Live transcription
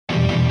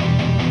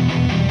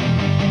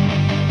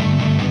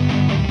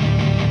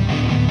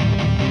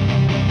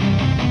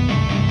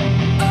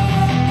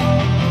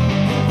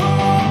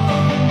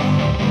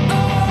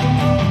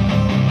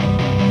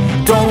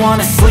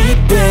wanna sleep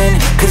in,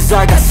 cause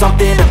I got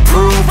something to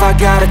prove. I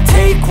gotta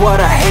take what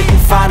I hate and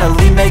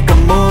finally make a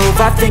move.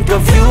 I think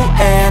of you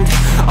and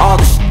all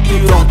the shit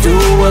you don't do.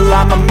 Well,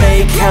 I'ma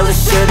make hella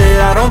sure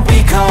that I don't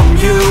become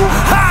you.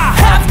 I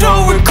have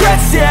no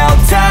regrets, yeah, I'll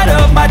tie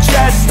up my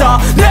chest. I'll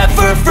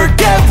never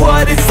forget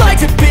what it's like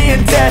to be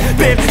in debt.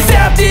 Been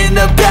stabbed in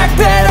the back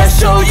bed, I'll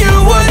show you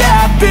what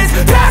happens.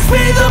 Pass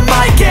me the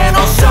mic and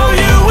I'll show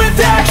you with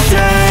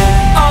action.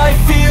 I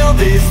feel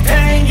this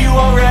pain, you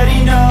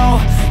already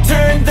know.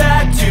 Turn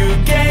that to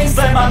gains,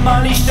 let my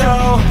money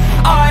show.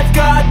 I've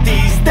got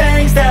these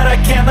things that I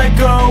can't let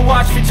go.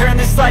 Watch me turn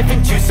this life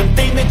into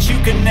something that you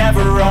can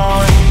never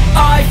own.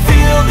 I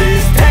feel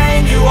this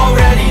pain, you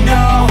already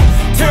know.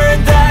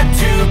 Turn that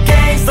to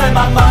gains, let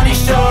my money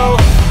show.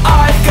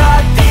 I've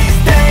got these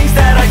things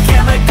that I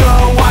can't let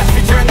go. Watch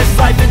me turn this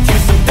life into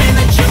something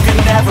that you can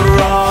never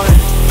own.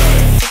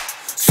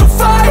 So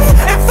fight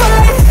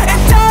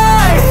and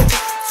die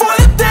for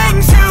the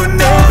things you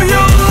know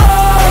you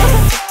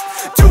love.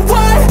 Do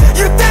what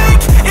you think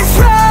is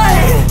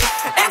right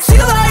and see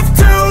life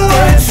do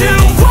what you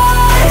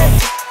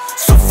want.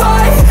 So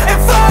fight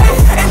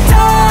and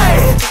die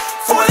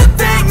for the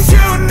things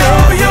you know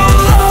you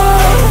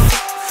love.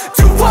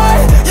 Do what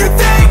you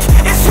think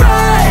is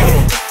right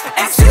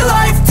and see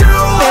life do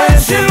what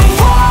you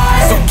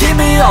want. So give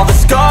me all the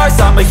scars,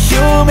 I'm a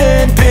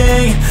human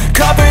being.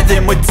 Cover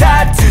them with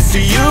tattoos so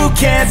you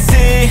can't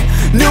see.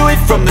 Knew it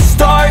from the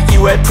start,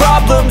 you had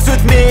problems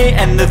with me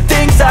and the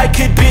things I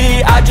could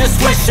be, I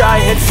just wish I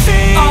had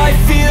seen. I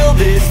feel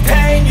this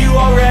pain, you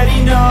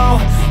already know.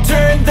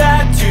 Turn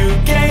that to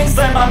gains,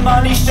 let my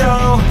money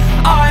show.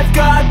 I've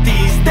got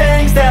these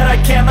things that I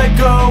can't let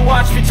go.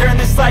 Watch me turn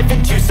this life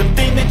into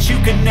something that you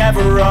can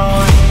never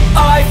own.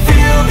 I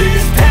feel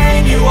this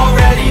pain, you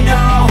already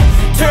know.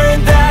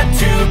 Turn that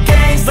to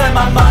gains, let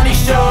my money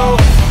show.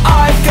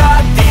 I've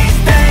got these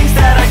things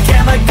that I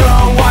can't let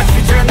go. Watch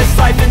me turn this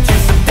life into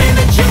something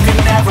that you can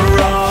never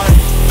own.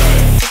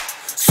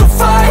 So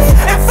fight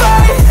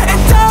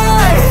and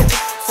die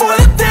for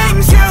the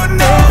things you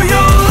know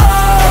you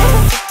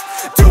love.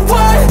 Do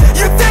what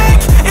you think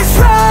is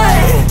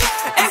right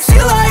and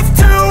see life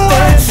do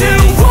what you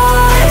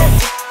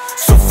want.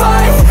 So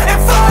fight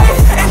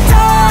and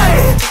die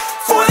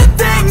for the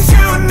things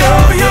you know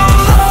you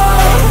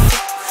love.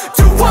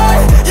 Do what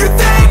you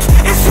think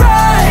is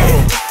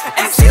right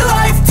and see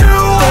life do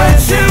what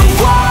you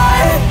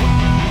want.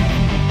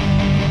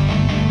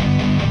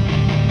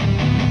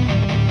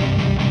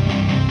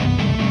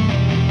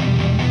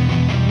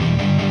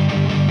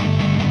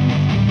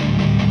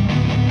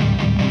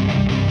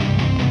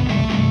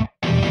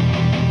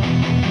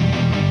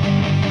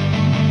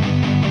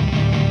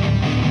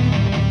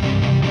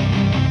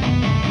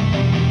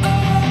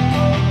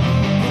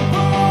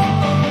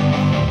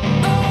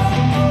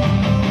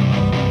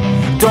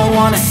 Don't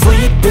wanna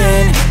sleep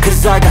in,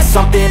 cause I got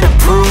something to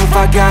prove.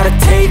 I gotta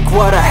take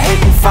what I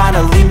hate and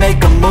finally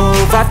make a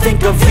move. I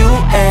think of you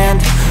and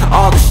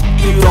all the shit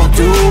you don't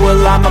do.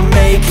 Well, I'ma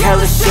make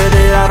hella sure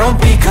that I don't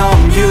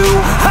become you.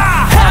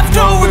 I have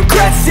no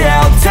regrets,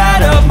 yeah, I'll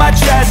tie up my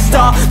chest.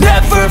 I'll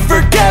never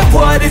forget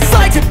what it's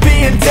like to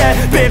be in debt.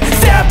 Been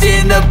stabbed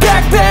in the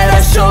back bed,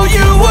 I'll show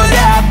you what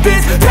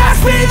happens. Pass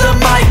me the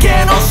mic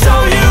and I'll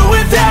show you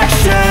with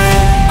action.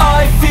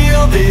 I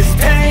feel this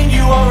pain,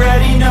 you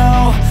already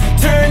know.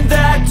 Turn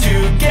that to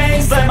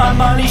gains, let my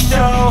money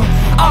show.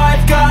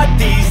 I've got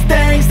these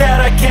things that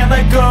I can't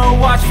let go.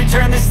 Watch me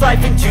turn this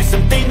life into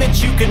something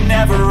that you can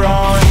never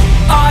own.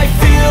 I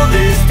feel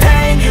this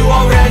pain, you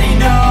already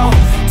know.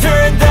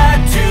 Turn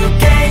that to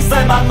gains,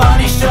 let my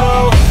money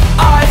show.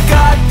 I've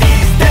got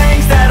these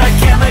things that I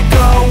can't let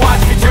go.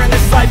 Watch me turn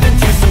this life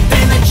into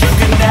something that you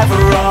can never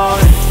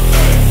own.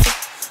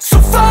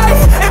 So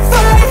fight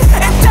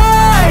and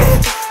die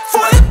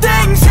for the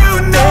things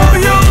you know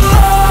you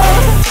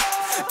love.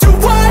 Do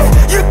what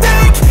you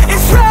think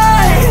is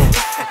right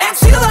and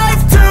see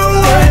life do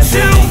what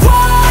you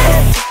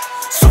want.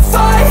 So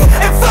fight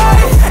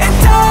and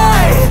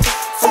die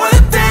for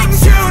the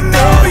things you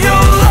know you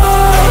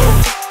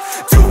love.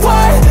 Do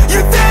what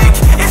you think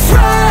is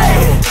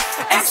right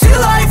and see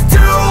life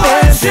do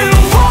what you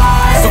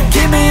want. So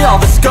give me all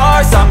the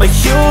scars, I'm a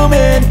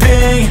human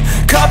being.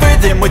 Cover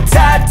them with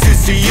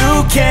tattoos so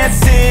you can't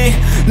see.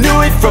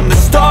 Knew it from the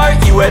start,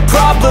 you had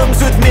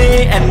problems with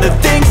me and the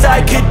things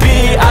I could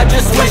be, I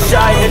just wish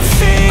I had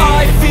seen.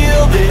 I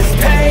feel this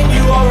pain,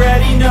 you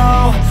already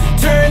know.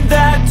 Turn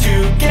that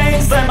to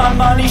gains, let my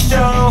money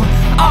show.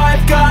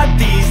 I've got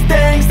these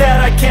things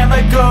that I can't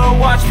let go.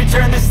 Watch me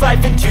turn this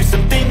life into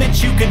something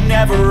that you can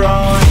never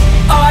own.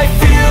 I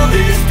feel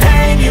this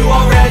pain, you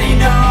already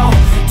know.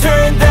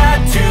 Turn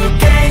that to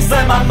gains,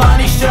 let my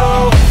money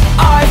show.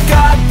 I've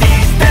got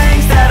these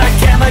things that I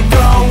can't let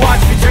go.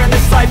 Watch me turn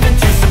this life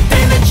into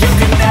something that you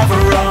can never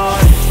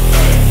own.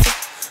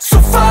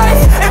 So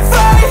fight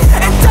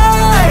and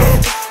die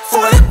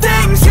for the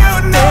things you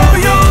know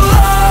you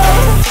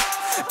love.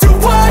 Do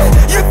what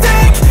you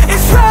think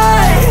is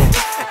right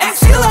and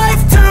see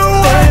life do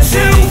what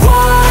you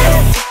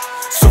want.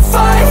 So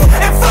fight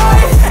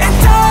and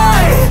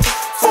die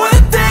for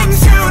the things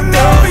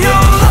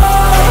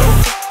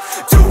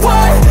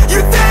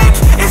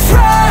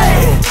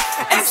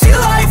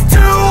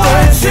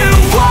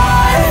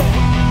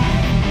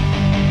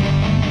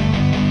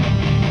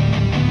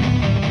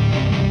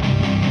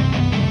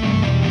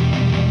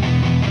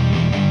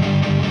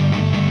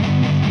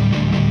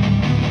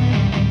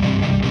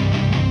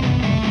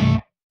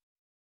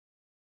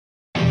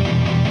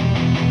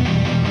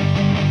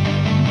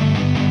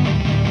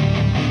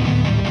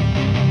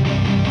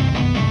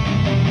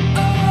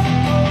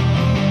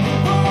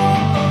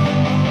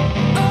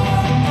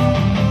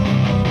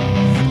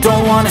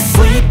Don't wanna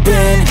sleep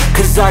in,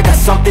 cause I got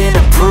something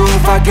to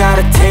prove. I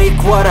gotta take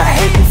what I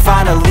hate and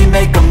finally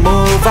make a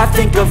move. I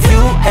think of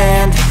you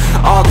and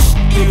all the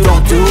shit you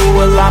don't do.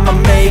 Well, I'ma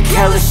make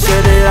hella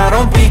sure that I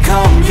don't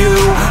become you.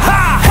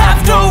 I have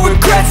no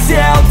regrets,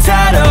 yeah, I'll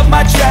tie up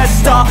my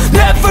chest. I'll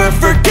never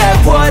forget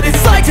what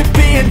it's like to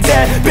be in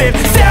debt. Been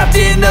stabbed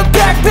in the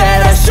back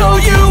bed, I'll show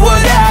you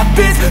what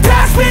happens.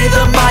 Pass me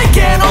the mic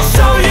and I'll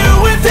show you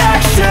with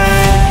action.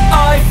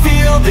 I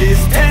feel this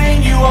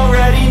pain, you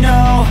already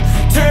know.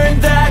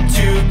 Turn that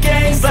to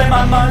gains, let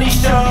my money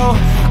show.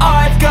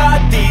 I've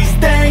got these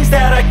things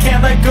that I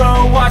can't let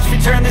go. Watch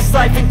me turn this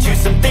life into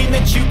something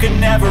that you can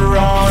never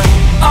own.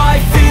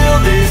 I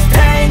feel this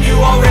pain, you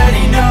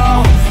already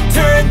know.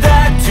 Turn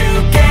that to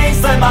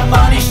gains, let my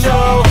money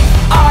show.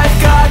 I've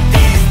got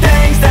these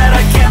things that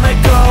I can't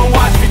let go.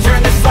 Watch me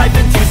turn this life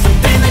into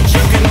something that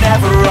you can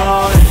never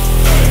own.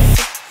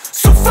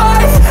 So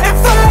fight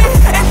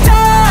and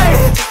die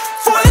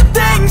for the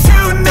things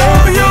you know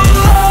you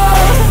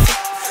love.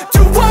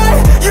 Do what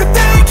you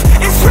think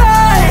is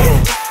right,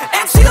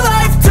 and see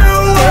life do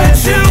what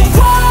you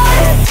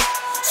want.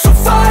 So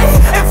fight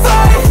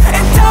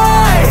and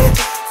die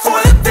for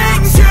the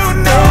things you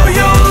know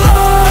you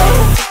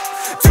love.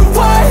 Do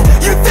what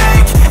you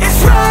think is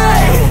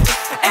right,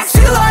 and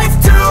see life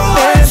do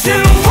what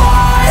you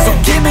want. So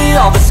give me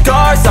all the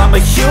scars, I'm a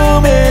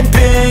human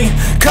being.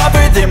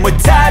 Cover them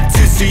with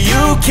tattoos so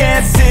you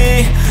can't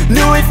see.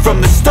 Knew it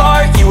from the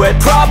start, you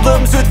had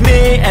problems with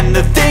me and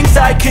the things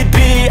I could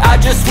be, I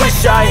just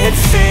wish I had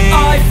seen.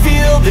 I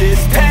feel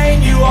this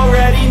pain, you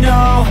already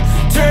know.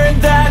 Turn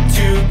that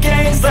to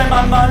gains, let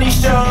my money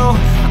show.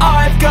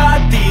 I've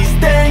got these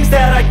things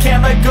that I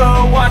can't let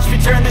go. Watch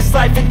me turn this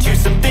life into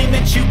something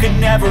that you can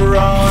never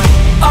own.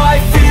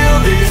 I feel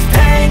this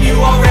pain, you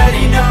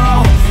already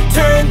know.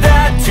 Turn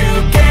that to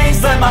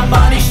gains, let my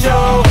money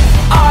show.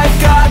 I've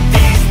got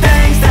these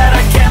things that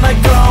I can't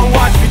let go.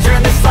 Watch me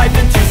turn this life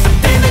into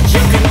something that you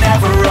can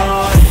never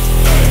own.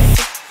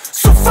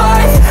 So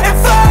fight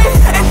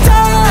and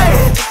die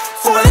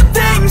for the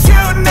things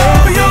you know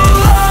you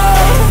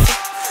love.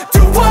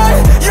 Do what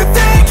you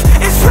think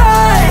is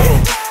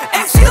right,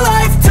 and see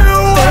life do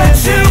what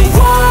you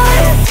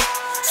want.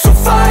 So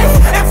fight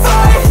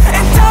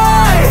and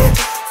die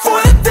for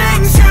the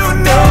things you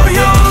know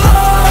you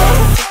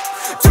love.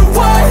 Do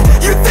what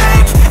you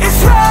think is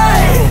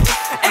right,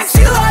 and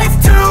see life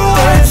do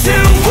what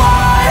you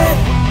want.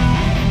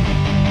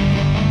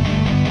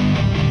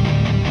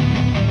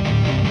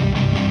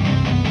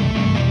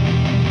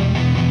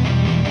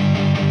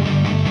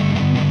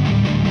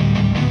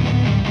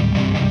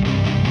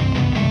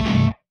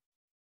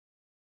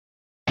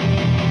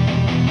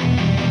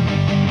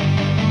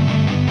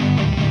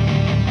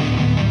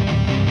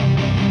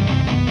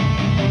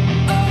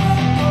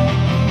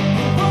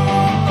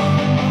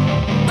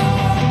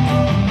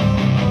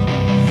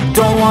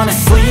 Don't wanna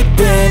sleep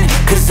in,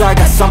 cause I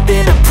got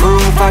something to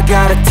prove. I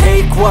gotta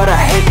take what I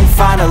hate and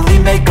finally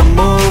make a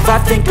move. I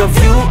think of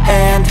you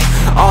and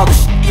all the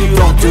shit you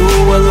don't do.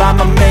 Well,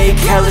 I'ma make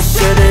hella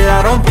sure that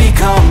I don't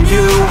become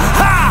you.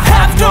 I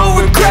have no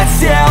regrets,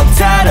 yeah, I'll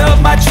tie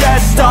up my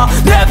chest. I'll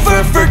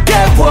never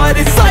forget what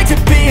it's like to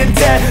be in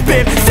debt.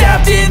 Been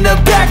stabbed in the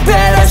back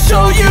bed, I'll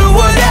show you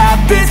what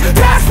happens.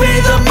 Pass me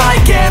the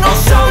mic and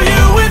I'll show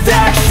you with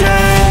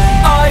action.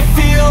 I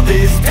feel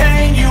this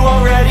pain, you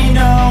already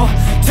know.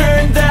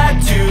 Turn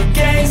that to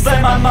gains,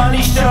 let my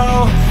money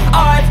show.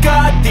 I've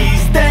got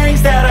these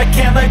things that I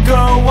can't let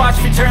go. Watch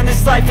me turn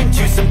this life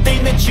into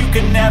something that you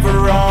can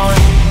never own.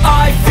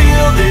 I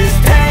feel this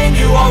pain,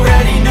 you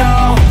already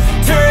know.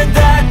 Turn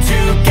that to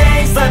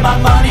gains, let my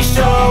money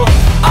show.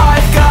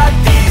 I've got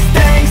these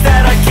things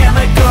that I can't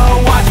let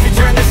go. Watch me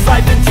turn this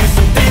life into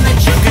something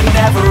that you can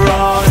never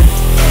own.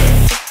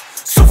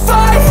 So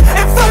fight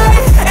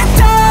and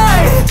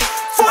die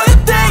for the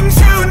things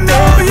you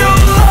know you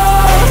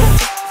love.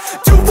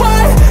 Do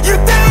what you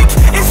think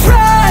is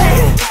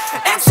right,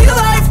 and see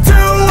life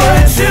do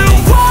what you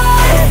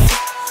want.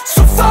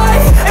 So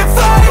fight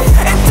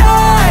and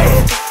die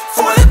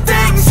for the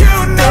things you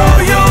know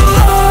you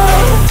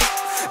love.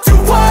 Do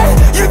what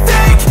you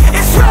think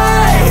is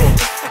right,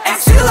 and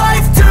see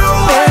life do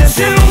what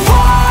you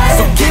want.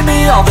 So give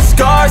me all the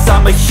scars,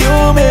 I'm a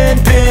human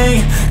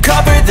being.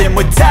 Cover them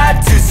with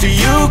tattoos so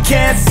you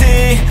can't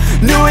see.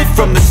 Knew it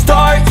from the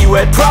start, you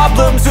had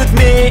problems with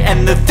me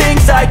and the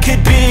things I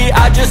could be,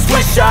 I just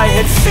wish I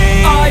had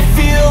seen. I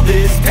feel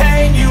this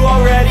pain, you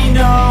already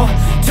know.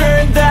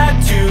 Turn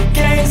that to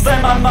gains,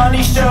 let my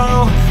money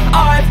show.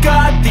 I've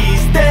got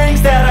these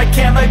things that I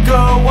can't let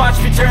go. Watch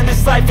me turn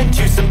this life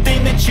into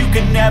something that you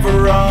can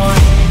never own.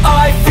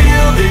 I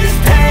feel this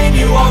pain,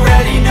 you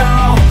already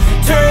know.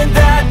 Turn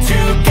that to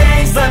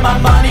gains, let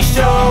my money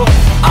show.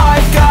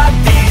 I've got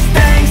these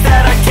things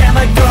that I can't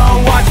let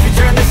go. Watch me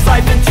turn this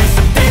life into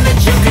something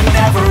that you can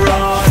never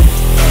own.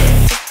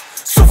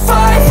 So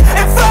fight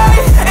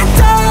and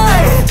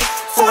die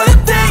for the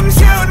things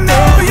you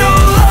know you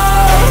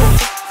love.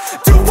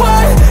 Do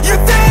what you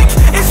think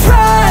is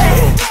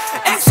right,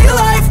 and see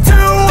life do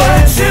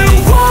what you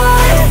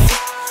want.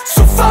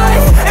 So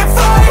fight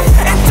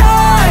and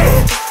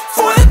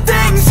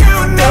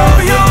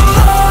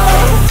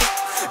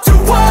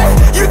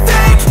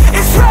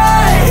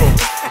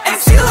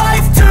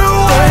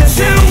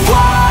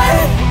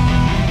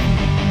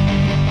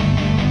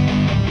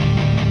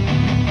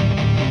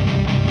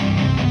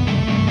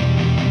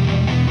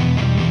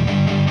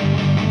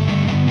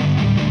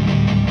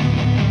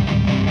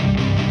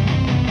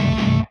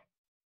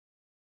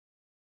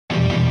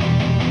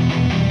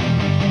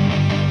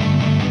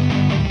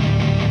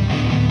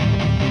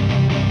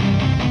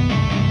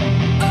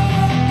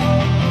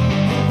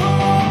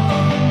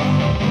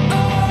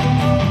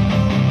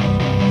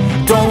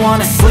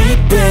wanna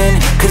sleep in,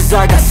 cause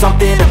I got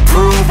something to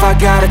prove. I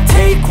gotta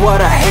take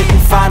what I hate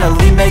and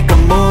finally make a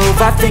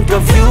move. I think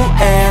of you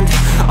and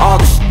all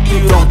the shit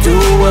you don't do.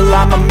 Well,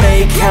 I'ma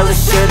make hella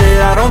sure that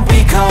I don't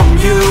become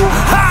you.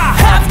 I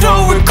have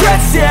no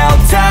regrets, yeah, I'll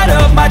tie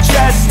up my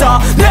chest.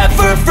 I'll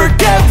never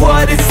forget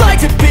what it's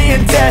like to be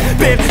in debt.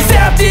 Been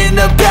stabbed in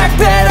the back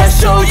bed, I'll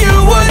show you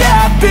what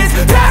happens.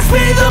 Pass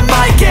me the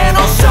mic and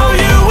I'll show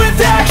you with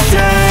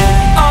action.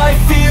 I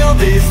feel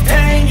this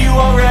pain, you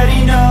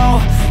already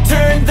know.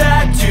 Turn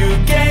that to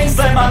gains,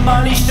 let my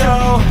money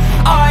show.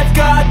 I've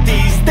got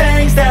these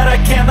things that I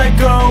can't let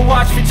go.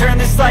 Watch me turn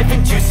this life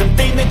into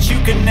something that you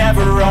can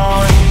never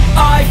own.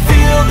 I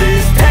feel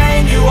this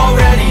pain, you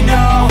already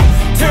know.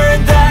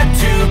 Turn that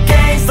to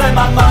gains, let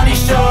my money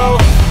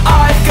show.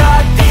 I've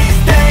got these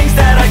things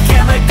that I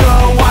can't let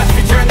go. Watch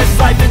me turn this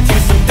life into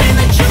something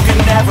that you can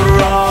never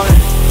own.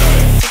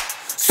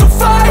 So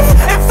fight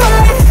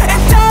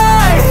and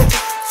die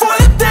for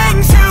the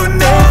things you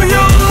know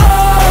you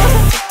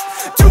love.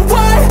 Do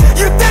what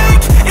you think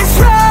is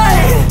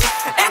right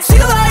and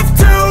see life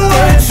do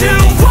what you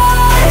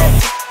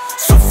want.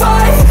 So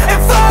fight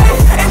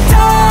and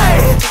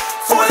die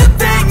for the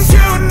things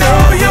you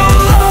know you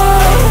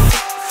love.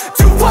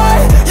 Do what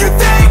you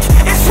think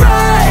is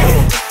right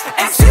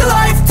and see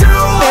life do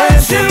what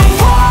you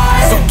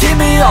want. So give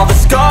me all the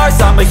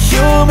scars, I'm a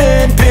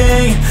human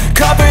being.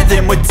 Cover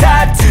them with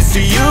tattoos so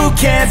you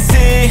can't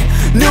see.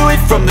 Knew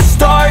it from the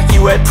start,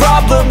 you had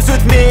problems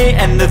with me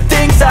and the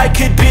things I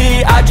could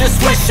be, I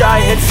just wish I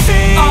had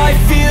seen. I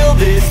feel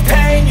this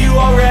pain, you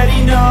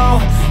already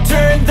know.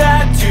 Turn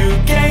that to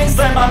gains,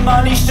 let my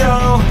money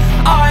show.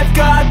 I've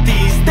got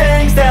these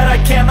things that I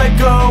can't let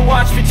go.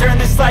 Watch me turn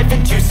this life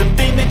into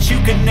something that you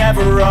can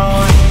never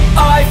own.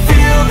 I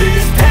feel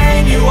this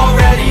pain, you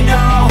already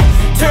know.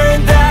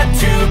 Turn that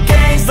to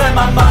gains, let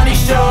my money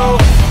show.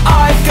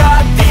 I've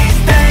got these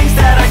things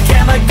that I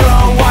can't let go.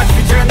 Watch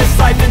me turn this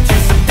life into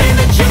something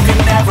that you can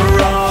never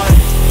own.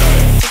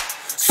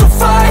 So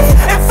fight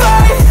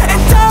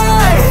and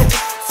die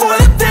for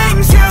the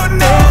things you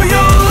know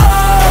you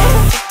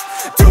love.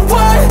 Do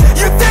what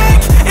you think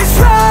is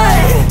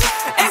right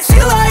and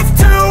see life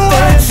do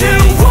what you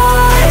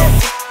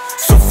want.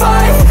 So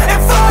fight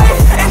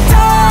and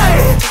die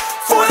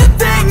for the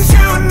things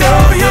you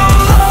know you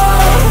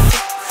love.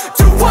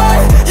 Do what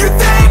you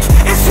think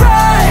is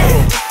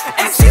right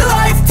and see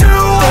life do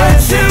what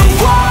you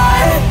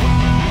want.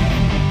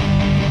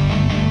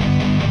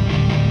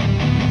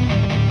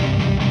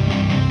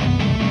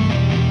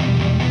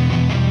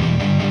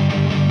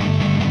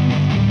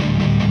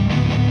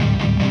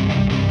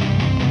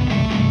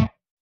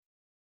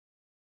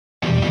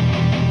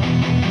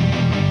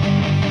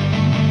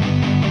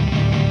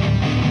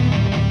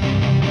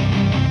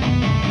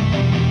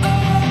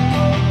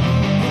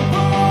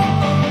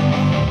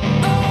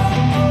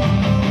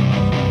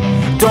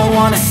 Don't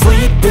wanna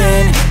sleep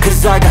in,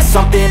 cause I got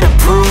something to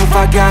prove.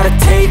 I gotta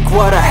take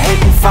what I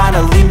hate and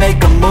finally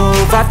make a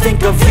move. I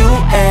think of you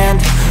and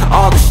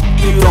all the shit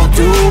you don't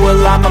do.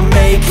 Well, I'ma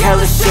make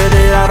hella